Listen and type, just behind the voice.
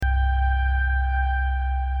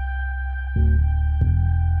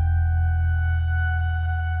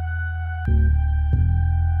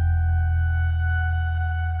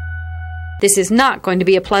This is not going to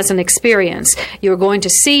be a pleasant experience. You're going to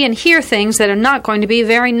see and hear things that are not going to be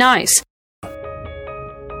very nice.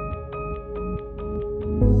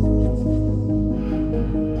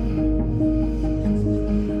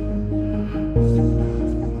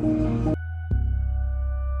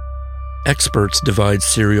 Experts divide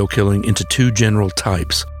serial killing into two general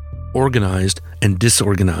types, organized and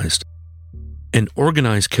disorganized. An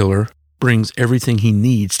organized killer brings everything he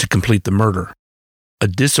needs to complete the murder. A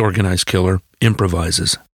disorganized killer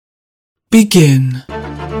improvises. Begin.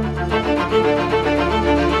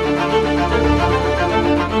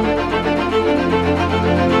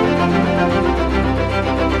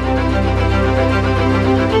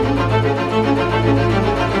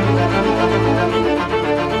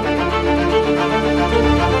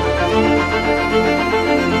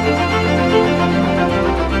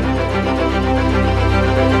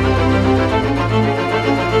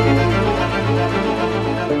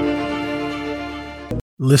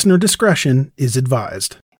 Listener discretion is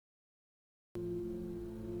advised.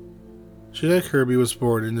 Jeanette Kirby was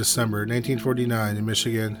born in December 1949 in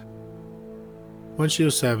Michigan. When she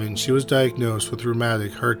was 7, she was diagnosed with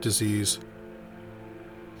rheumatic heart disease.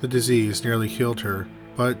 The disease nearly killed her,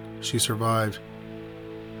 but she survived.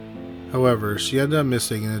 However, she ended up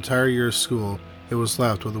missing an entire year of school and was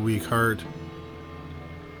left with a weak heart.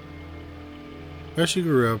 As she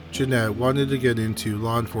grew up, Jeanette wanted to get into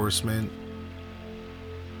law enforcement,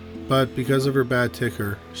 but because of her bad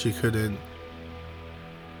ticker, she couldn't.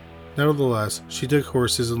 Nevertheless, she took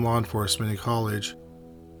courses in law enforcement in college.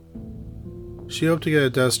 She hoped to get a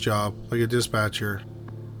desk job like a dispatcher.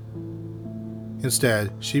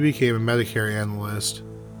 Instead, she became a Medicare analyst.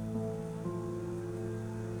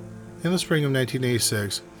 In the spring of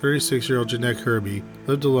 1986, 36-year-old Jeanette Kirby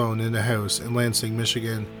lived alone in a house in Lansing,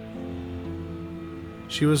 Michigan.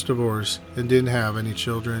 She was divorced and didn't have any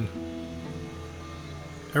children.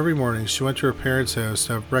 Every morning, she went to her parents' house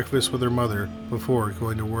to have breakfast with her mother before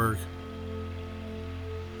going to work.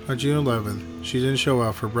 On June 11th, she didn't show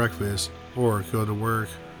up for breakfast or go to work.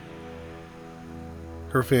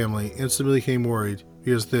 Her family instantly became worried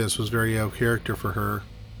because this was very out of character for her.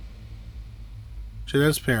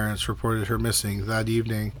 Jeanette's parents reported her missing that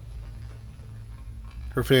evening.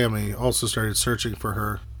 Her family also started searching for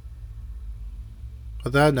her.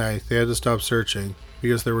 But that night, they had to stop searching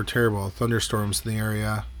because there were terrible thunderstorms in the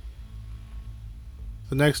area.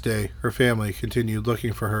 The next day, her family continued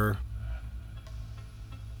looking for her.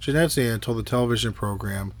 Jeanette's aunt told the television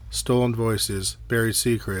program, Stolen Voices, Buried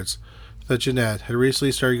Secrets, that Jeanette had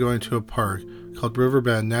recently started going to a park called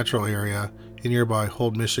Riverbend Natural Area in nearby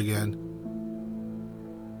Holt, Michigan.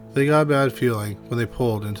 They got a bad feeling when they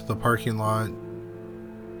pulled into the parking lot.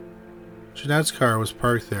 Jeanette's car was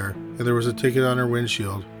parked there, and there was a ticket on her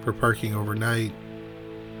windshield for parking overnight.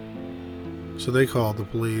 So they called the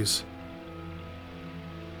police.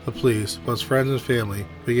 The police, plus friends and family,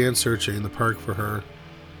 began searching the park for her.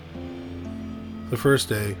 The first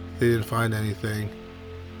day, they didn't find anything.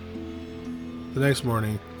 The next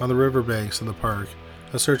morning, on the riverbanks in the park,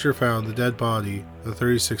 a searcher found the dead body of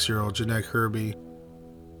 36-year-old Jeanette Kirby.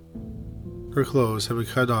 Her clothes had been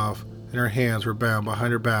cut off, and her hands were bound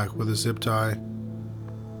behind her back with a zip tie.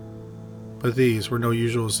 But these were no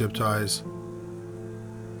usual zip ties.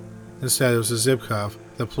 Instead, it was a zip cuff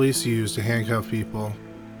that police used to handcuff people.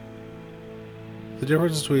 The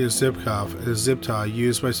difference between a zip cuff and a zip tie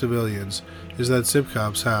used by civilians is that zip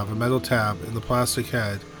cuffs have a metal tab in the plastic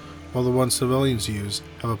head, while the ones civilians use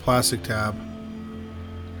have a plastic tab.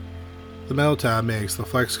 The metal tab makes the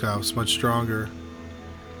flex cuffs much stronger.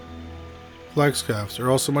 Flex cuffs are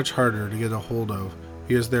also much harder to get a hold of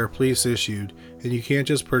because they are police issued and you can't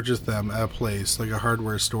just purchase them at a place like a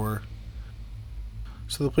hardware store.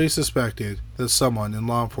 So the police suspected that someone in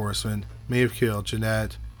law enforcement may have killed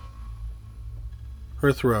Jeanette.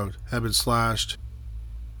 Her throat had been slashed.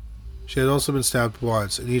 She had also been stabbed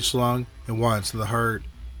once in each lung and once in the heart.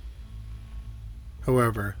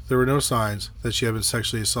 However, there were no signs that she had been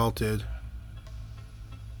sexually assaulted.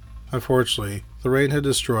 Unfortunately, the rain had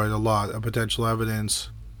destroyed a lot of potential evidence.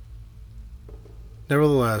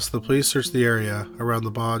 Nevertheless, the police searched the area around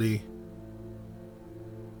the body.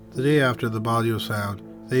 The day after the body was found,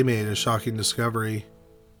 they made a shocking discovery.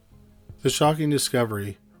 The shocking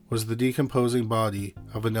discovery was the decomposing body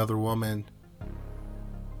of another woman.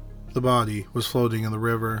 The body was floating in the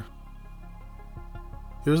river.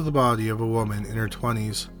 It was the body of a woman in her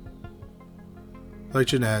 20s. Like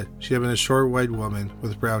Jeanette, she had been a short white woman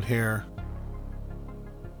with brown hair.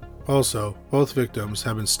 Also, both victims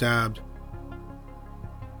had been stabbed.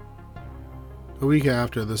 A week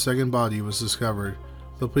after the second body was discovered,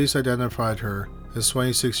 the police identified her as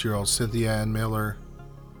 26-year-old Cynthia Ann Miller.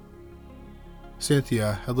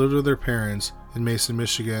 Cynthia had lived with her parents in Mason,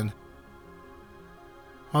 Michigan.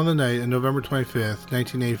 On the night of November 25th,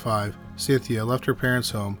 1985, Cynthia left her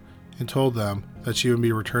parents' home and told them that she would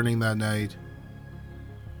be returning that night.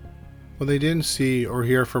 When they didn't see or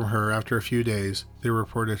hear from her after a few days, they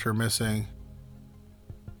reported her missing.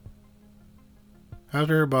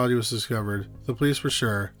 After her body was discovered, the police were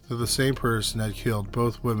sure that the same person had killed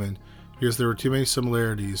both women because there were too many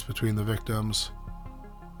similarities between the victims.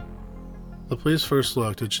 The police first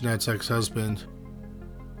looked at Jeanette's ex-husband,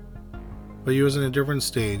 but he was in a different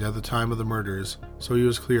state at the time of the murders, so he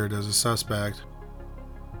was cleared as a suspect.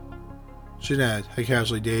 Jeanette had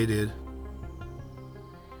casually dated,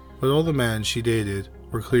 but all the men she dated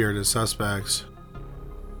were cleared as suspects,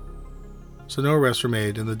 so no arrests were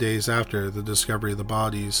made in the days after the discovery of the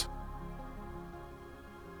bodies.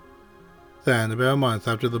 Then, about a month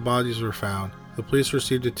after the bodies were found, the police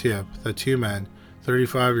received a tip that two men,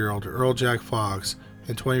 35-year-old Earl Jack Fox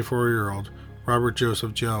and 24-year-old Robert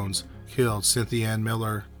Joseph Jones, killed Cynthia Ann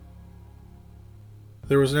Miller.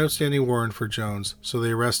 There was an outstanding warrant for Jones, so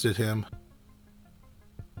they arrested him.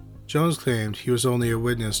 Jones claimed he was only a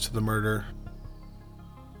witness to the murder.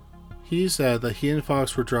 He said that he and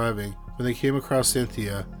Fox were driving when they came across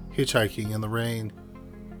Cynthia hitchhiking in the rain.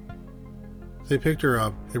 They picked her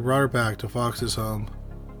up and brought her back to Fox's home.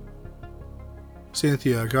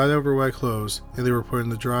 Cynthia got out of her wet clothes and they were put in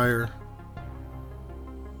the dryer.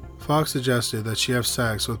 Fox suggested that she have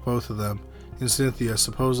sex with both of them, and Cynthia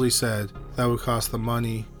supposedly said that would cost them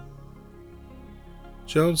money.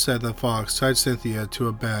 Jones said that Fox tied Cynthia to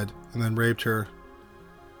a bed and then raped her.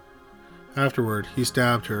 Afterward, he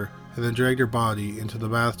stabbed her and then dragged her body into the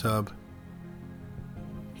bathtub.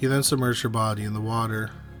 He then submerged her body in the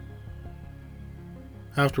water.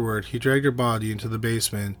 Afterward, he dragged her body into the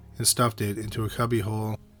basement and stuffed it into a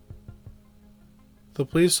cubbyhole. The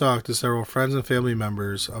police talked to several friends and family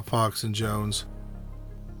members of Fox and Jones.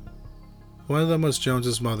 One of them was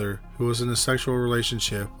Jones's mother, who was in a sexual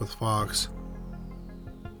relationship with Fox.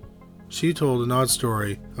 She told an odd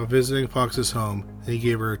story of visiting Fox's home, and he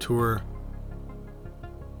gave her a tour.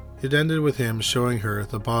 It ended with him showing her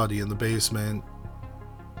the body in the basement.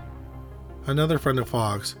 Another friend of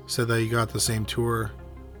Fox said that he got the same tour.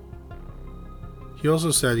 He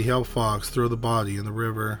also said he helped Fox throw the body in the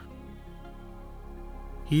river.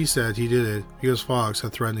 He said he did it because Fox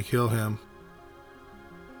had threatened to kill him.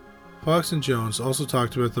 Fox and Jones also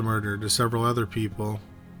talked about the murder to several other people.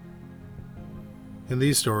 In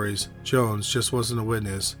these stories, Jones just wasn't a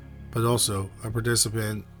witness, but also a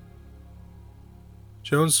participant.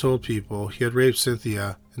 Jones told people he had raped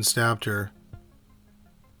Cynthia and stabbed her.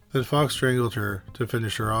 Then Fox strangled her to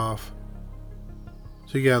finish her off.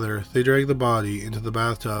 Together, they dragged the body into the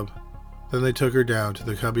bathtub. Then they took her down to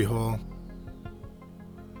the cubbyhole.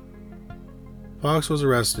 Fox was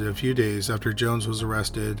arrested a few days after Jones was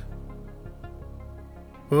arrested.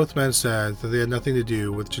 Both men said that they had nothing to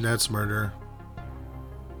do with Jeanette's murder.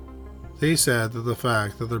 They said that the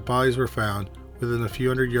fact that their bodies were found within a few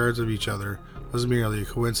hundred yards of each other was merely a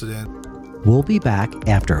coincidence. We'll be back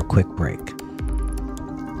after a quick break.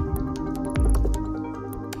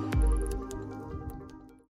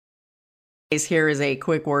 Here is a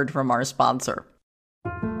quick word from our sponsor.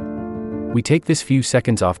 We take this few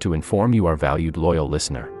seconds off to inform you, our valued loyal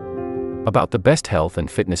listener, about the best health and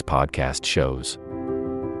fitness podcast shows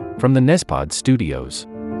from the Nespod Studios.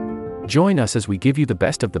 Join us as we give you the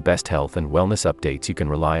best of the best health and wellness updates you can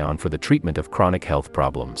rely on for the treatment of chronic health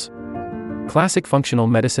problems. Classic functional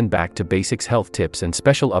medicine back to basics health tips and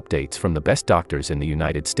special updates from the best doctors in the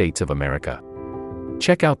United States of America.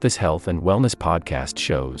 Check out this health and wellness podcast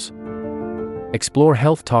shows. Explore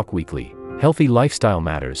Health Talk Weekly, Healthy Lifestyle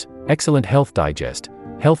Matters, Excellent Health Digest,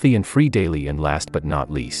 Healthy and Free Daily, and last but not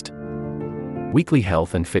least, Weekly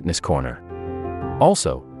Health and Fitness Corner.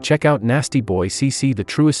 Also, check out Nasty Boy CC, the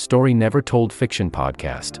truest story never told fiction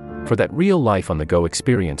podcast, for that real life on the go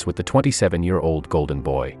experience with the 27-year-old golden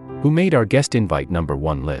boy, who made our guest invite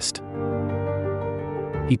 #1 list.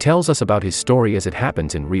 He tells us about his story as it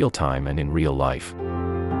happens in real time and in real life.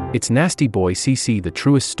 It's Nasty Boy CC, the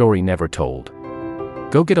truest story never told.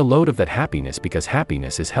 Go get a load of that happiness, because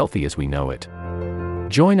happiness is healthy as we know it.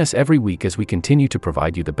 Join us every week as we continue to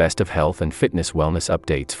provide you the best of health and fitness wellness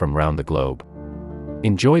updates from around the globe.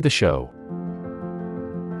 Enjoy the show.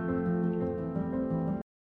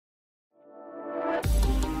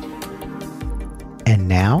 And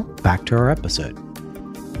now, back to our episode.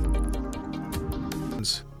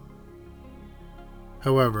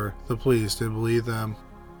 However, the police didn't believe them.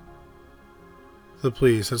 The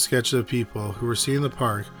police had sketched of people who were seen in the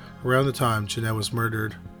park around the time Jeanette was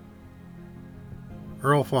murdered.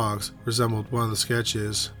 Earl Fox resembled one of the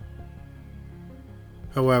sketches.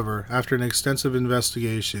 However, after an extensive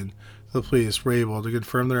investigation, the police were able to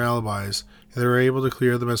confirm their alibis and they were able to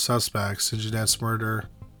clear them as suspects in Jeanette's murder.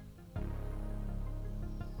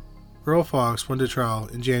 Earl Fox went to trial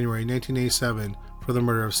in January 1987 for the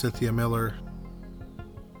murder of Cynthia Miller.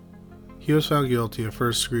 He was found guilty of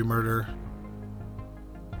first-degree murder.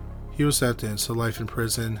 He was sentenced to life in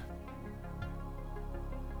prison.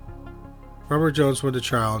 Robert Jones went to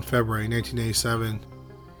trial in February 1987.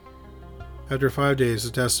 After 5 days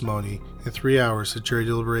of testimony and 3 hours of jury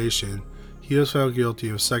deliberation, he was found guilty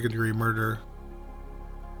of second-degree murder.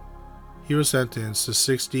 He was sentenced to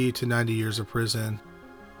 60 to 90 years of prison.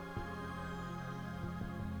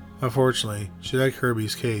 Unfortunately, Jeanette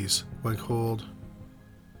Kirby's case went cold.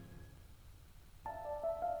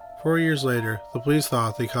 4 years later, the police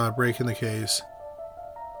thought they caught a break in the case.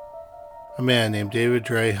 A man named David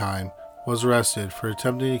Draheim was arrested for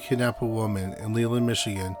attempting to kidnap a woman in Leland,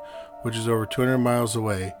 Michigan, which is over 200 miles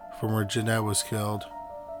away from where Jeanette was killed.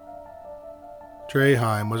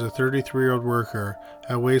 Draheim was a 33-year-old worker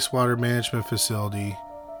at a wastewater management facility.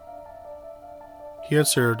 He had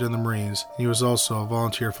served in the Marines and he was also a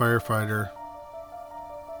volunteer firefighter.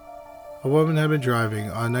 A woman had been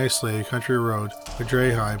driving on an isolated country road when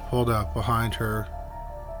Draheim pulled up behind her.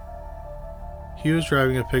 He was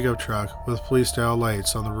driving a pickup truck with police-style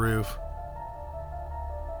lights on the roof.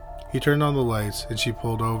 He turned on the lights and she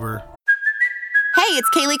pulled over. Hey, it's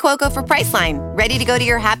Kaylee Cuoco for Priceline. Ready to go to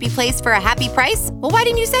your happy place for a happy price? Well, why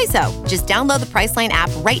didn't you say so? Just download the Priceline app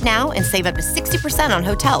right now and save up to 60% on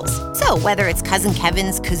hotels. So whether it's Cousin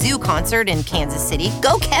Kevin's Kazoo Concert in Kansas City,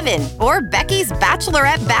 go Kevin, or Becky's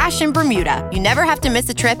Bachelorette Bash in Bermuda, you never have to miss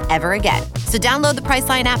a trip ever again. So download the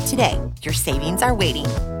Priceline app today. Your savings are waiting.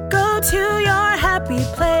 Go to your happy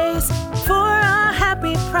place for a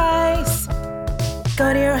happy price.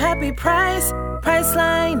 Go to your happy price,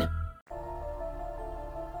 Priceline.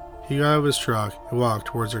 He got out of his truck and walked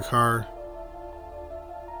towards her car.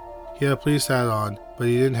 He had a police hat on, but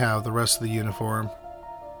he didn't have the rest of the uniform.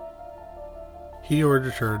 He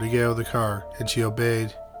ordered her to get out of the car, and she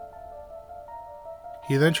obeyed.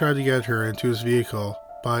 He then tried to get her into his vehicle,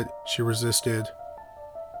 but she resisted.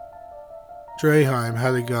 Draheim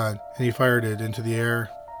had a gun, and he fired it into the air.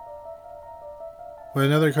 When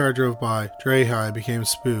another car drove by, Draheim became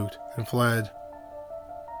spooked and fled.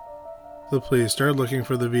 The police started looking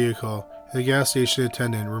for the vehicle, and the gas station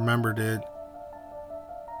attendant remembered it.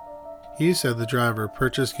 He said the driver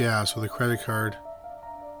purchased gas with a credit card.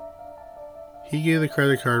 He gave the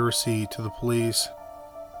credit card receipt to the police.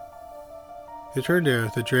 It turned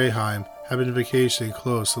out that Draheim had been vacationing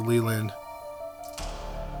close to Leland,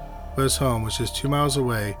 but his home was just 2 miles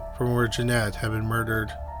away from where Jeanette had been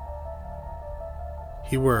murdered.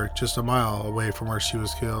 He worked just a mile away from where she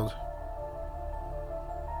was killed.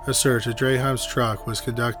 A search of Draheim's truck was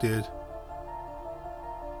conducted.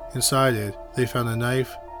 Inside it, they found a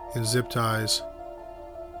knife and zip ties.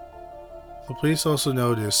 The police also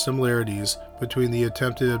noticed similarities between the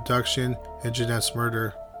attempted abduction and Jeanette's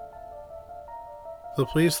murder. The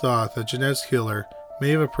police thought that Jeanette's killer may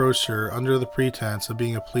have approached her under the pretense of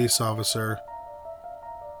being a police officer.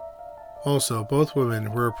 Also, both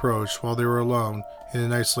women were approached while they were alone in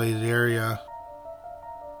an isolated area.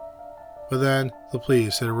 But then, the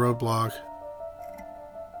police hit a roadblock.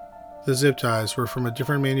 The zip ties were from a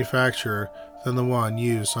different manufacturer than the one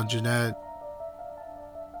used on Jeanette.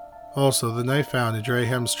 Also, the knife found in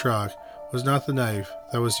Draheim's truck was not the knife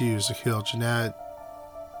that was used to kill Jeanette.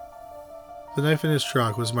 The knife in his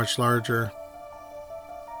truck was much larger.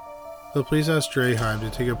 The police asked Draheim to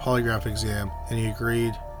take a polygraph exam, and he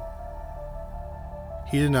agreed.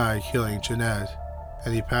 He denied killing Jeanette,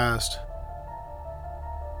 and he passed.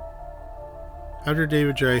 After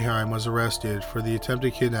David Draheim was arrested for the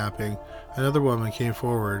attempted kidnapping, another woman came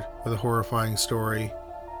forward with a horrifying story.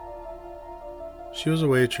 She was a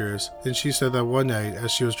waitress, and she said that one night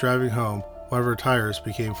as she was driving home, one of her tires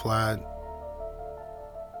became flat.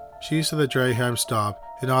 She said that Draheim stopped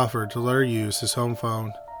and offered to let her use his home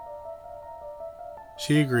phone.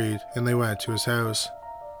 She agreed, and they went to his house.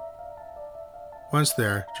 Once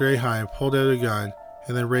there, Draheim pulled out a gun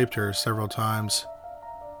and then raped her several times.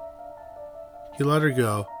 He let her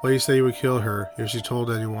go, but he said he would kill her if she told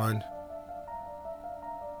anyone.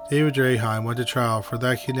 David Draheim went to trial for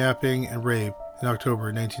that kidnapping and rape in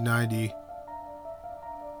October 1990.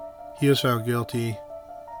 He was found guilty.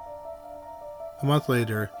 A month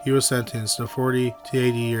later, he was sentenced to 40 to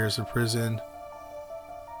 80 years in prison.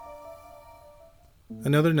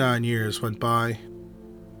 Another 9 years went by.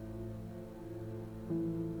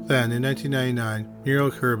 Then, in 1999,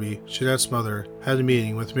 Jeanette Kirby, Jeanette's mother, had a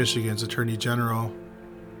meeting with Michigan's Attorney General.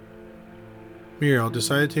 Muriel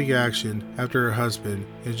decided to take action after her husband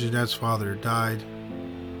and Jeanette's father died.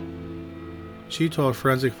 She told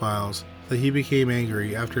Forensic Files that he became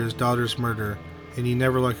angry after his daughter's murder and he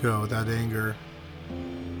never let go of that anger.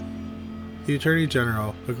 The Attorney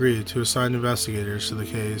General agreed to assign investigators to the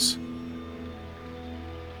case.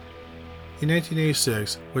 In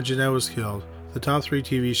 1986, when Jeanette was killed, the top 3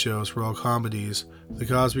 TV shows were all comedies: The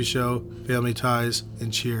Cosby Show, Family Ties,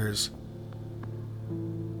 and Cheers.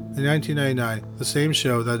 In 1999, the same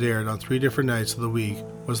show that aired on 3 different nights of the week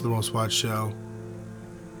was the most watched show.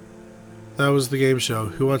 That was the game show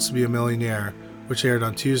Who Wants to Be a Millionaire, which aired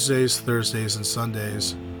on Tuesdays, Thursdays, and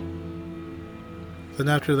Sundays. Then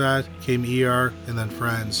after that came ER and then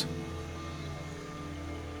Friends.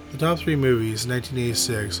 The top 3 movies in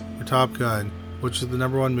 1986 were Top Gun, which was the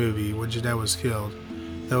 #1 movie when Jeanette was killed.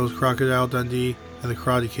 That was Crocodile Dundee and The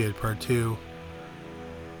Karate Kid Part 2.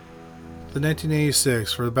 The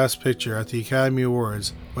 1986 for the Best Picture at the Academy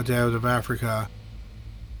Awards went to Out of Africa.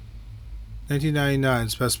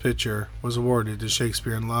 1999's Best Picture was awarded to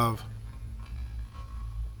Shakespeare in Love.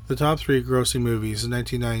 The top 3 grossing movies in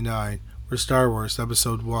 1999 were Star Wars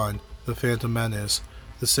Episode 1, The Phantom Menace,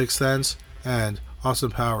 The Sixth Sense, and Austin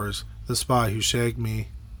Powers, The Spy Who Shagged Me.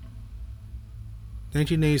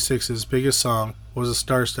 1986's biggest song was a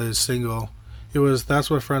star-studded single. It was That's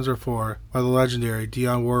What Friends Are For by the legendary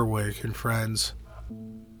Dionne Warwick and Friends.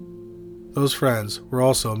 Those friends were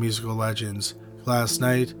also musical legends: Gladys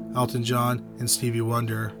Knight, Elton John, and Stevie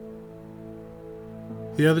Wonder.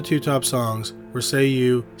 The other 2 top songs were Say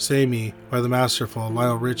You, Say Me by the masterful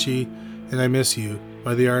Lionel Richie and I Miss You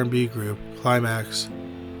by the R&B group Climax.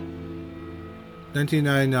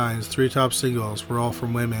 1999's 3 top singles were all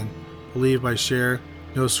from women: Believe by Cher,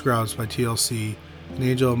 No Scrubs by TLC, and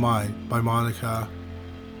Angel of Mine by Monica.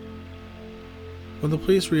 When the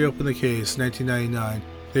police reopened the case in 1999,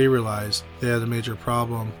 they realized they had a major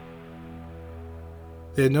problem.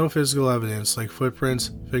 They had no physical evidence like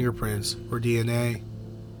footprints, fingerprints, or DNA.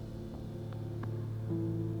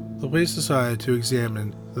 The police decided to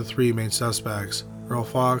examine the 3 main suspects: Earl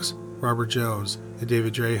Fox, Robert Jones, and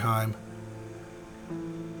David Draheim.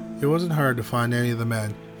 It wasn't hard to find any of the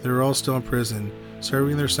men. They were all still in prison,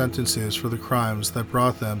 serving their sentences for the crimes that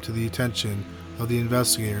brought them to the attention of the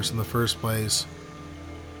investigators in the first place.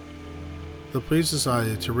 The police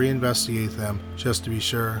decided to reinvestigate them just to be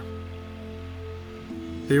sure.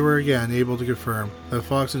 They were again able to confirm that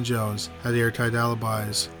Fox and Jones had airtight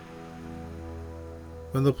alibis.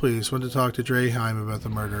 When the police went to talk to Draheim about the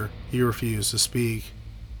murder, he refused to speak.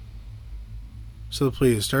 So the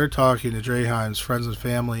police started talking to Draheim's friends and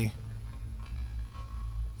family.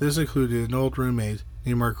 This included an old roommate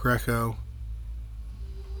named Mark Greco.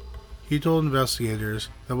 He told investigators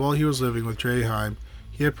that while he was living with Draheim,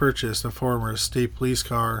 he had purchased a former state police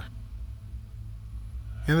car.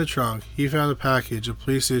 In the trunk, he found a package of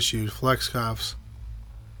police-issued flex cuffs.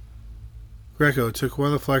 Greco took one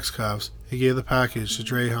of the flex cuffs and gave the package to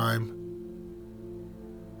Draheim.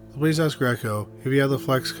 The police asked Greco if he had the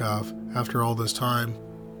flex cuff after all this time.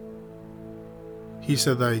 He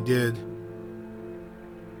said that he did.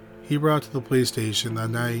 He brought it to the police station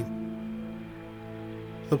that night.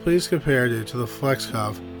 The police compared it to the flex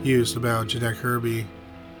cuff used to bound Jeanette Kirby.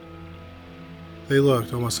 They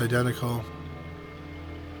looked almost identical.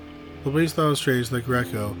 The police thought it was strange that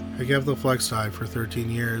Greco had kept the flex tie for 13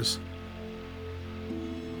 years.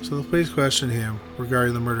 So the police questioned him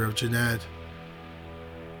regarding the murder of Jeanette.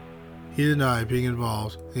 He denied being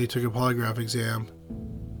involved and he took a polygraph exam.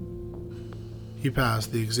 He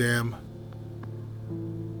passed the exam.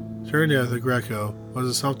 Turned out that Greco was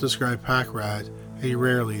a self-described pack rat and he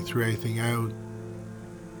rarely threw anything out.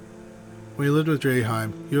 When he lived with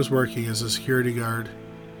Draheim, he was working as a security guard.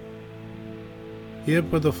 He had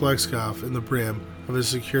put the flex cuff in the brim of his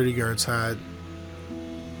security guard's hat.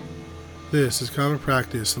 This is common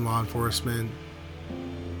practice in law enforcement.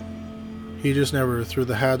 He just never threw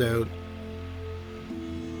the hat out.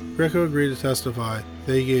 Greco agreed to testify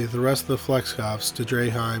that he gave the rest of the flex cuffs to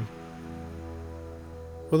Draheim.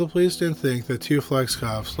 But the police didn't think that 2 flex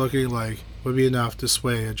cuffs looking alike would be enough to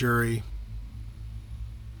sway a jury.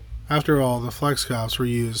 After all, the flex cuffs were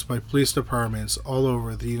used by police departments all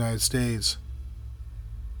over the United States.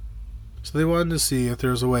 So they wanted to see if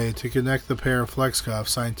there was a way to connect the pair of flex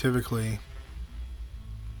cuffs scientifically.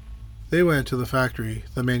 They went to the factory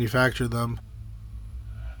that manufactured them.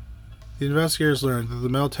 The investigators learned that the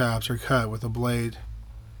metal tabs are cut with a blade.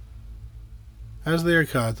 As they are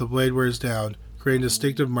cut, the blade wears down, creating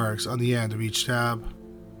distinctive marks on the end of each tab.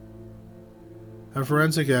 A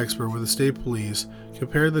forensic expert with the state police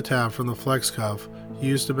compared the tab from the flex cuff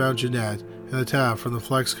used to bound Jeanette and the tab from the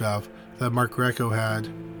flex cuff that Mark Greco had.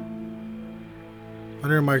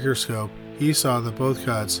 Under a microscope, he saw that both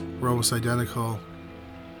cuts were almost identical.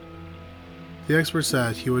 The expert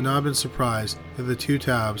said he would not have been surprised if the two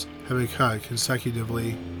tabs had been cut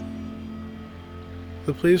consecutively.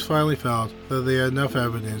 The police finally felt that they had enough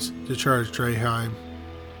evidence to charge Draheim.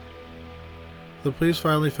 with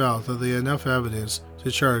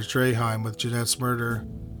Jeanette's murder.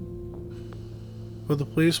 But the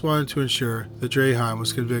police wanted to ensure that Draheim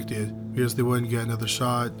was convicted because they wouldn't get another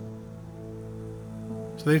shot.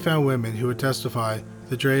 So they found women who would testify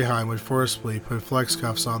that Draheim would forcibly put flex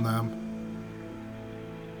cuffs on them.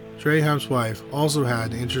 Draheim's wife also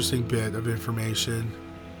had an interesting bit of information.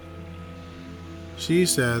 She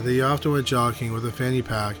said that he often went jogging with a fanny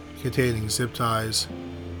pack containing zip ties.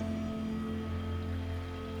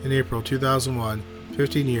 In April 2001,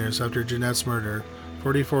 15 years after Jeanette's murder,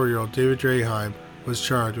 44-year-old David Draheim was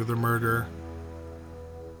charged with her murder.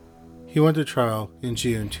 He went to trial in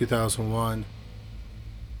June 2001.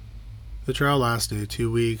 The trial lasted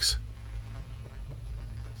 2 weeks.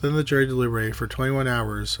 Then the jury deliberated for 21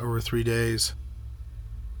 hours over 3 days.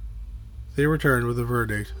 They returned with a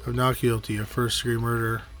verdict of not guilty of first-degree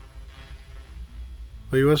murder,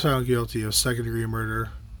 but he was found guilty of second-degree murder.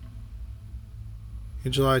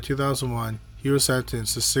 In July 2001, he was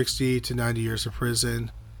sentenced to 60 to 90 years of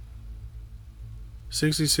prison.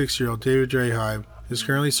 66-year-old David Draheim is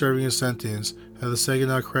currently serving his sentence at the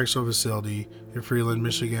Saginaw Correctional Facility in Freeland,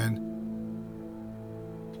 Michigan.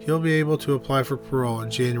 He'll be able to apply for parole in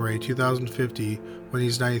January 2050 when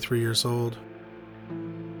he's 93 years old.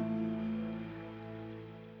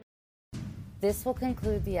 This will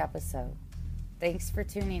conclude the episode. Thanks for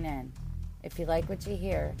tuning in. If you like what you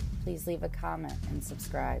hear, please leave a comment and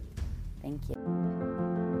subscribe. Thank you.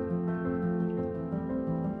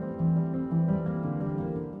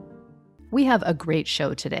 We have a great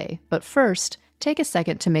show today, but first, take a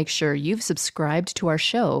second to make sure you've subscribed to our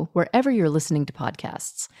show wherever you're listening to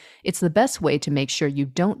podcasts. It's the best way to make sure you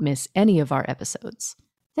don't miss any of our episodes.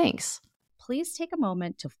 Thanks. Please take a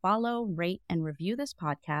moment to follow, rate, and review this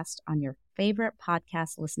podcast on your favorite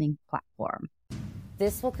podcast listening platform.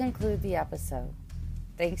 This will conclude the episode.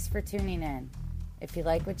 Thanks for tuning in. If you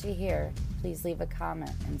like what you hear, please leave a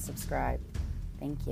comment and subscribe. Thank you.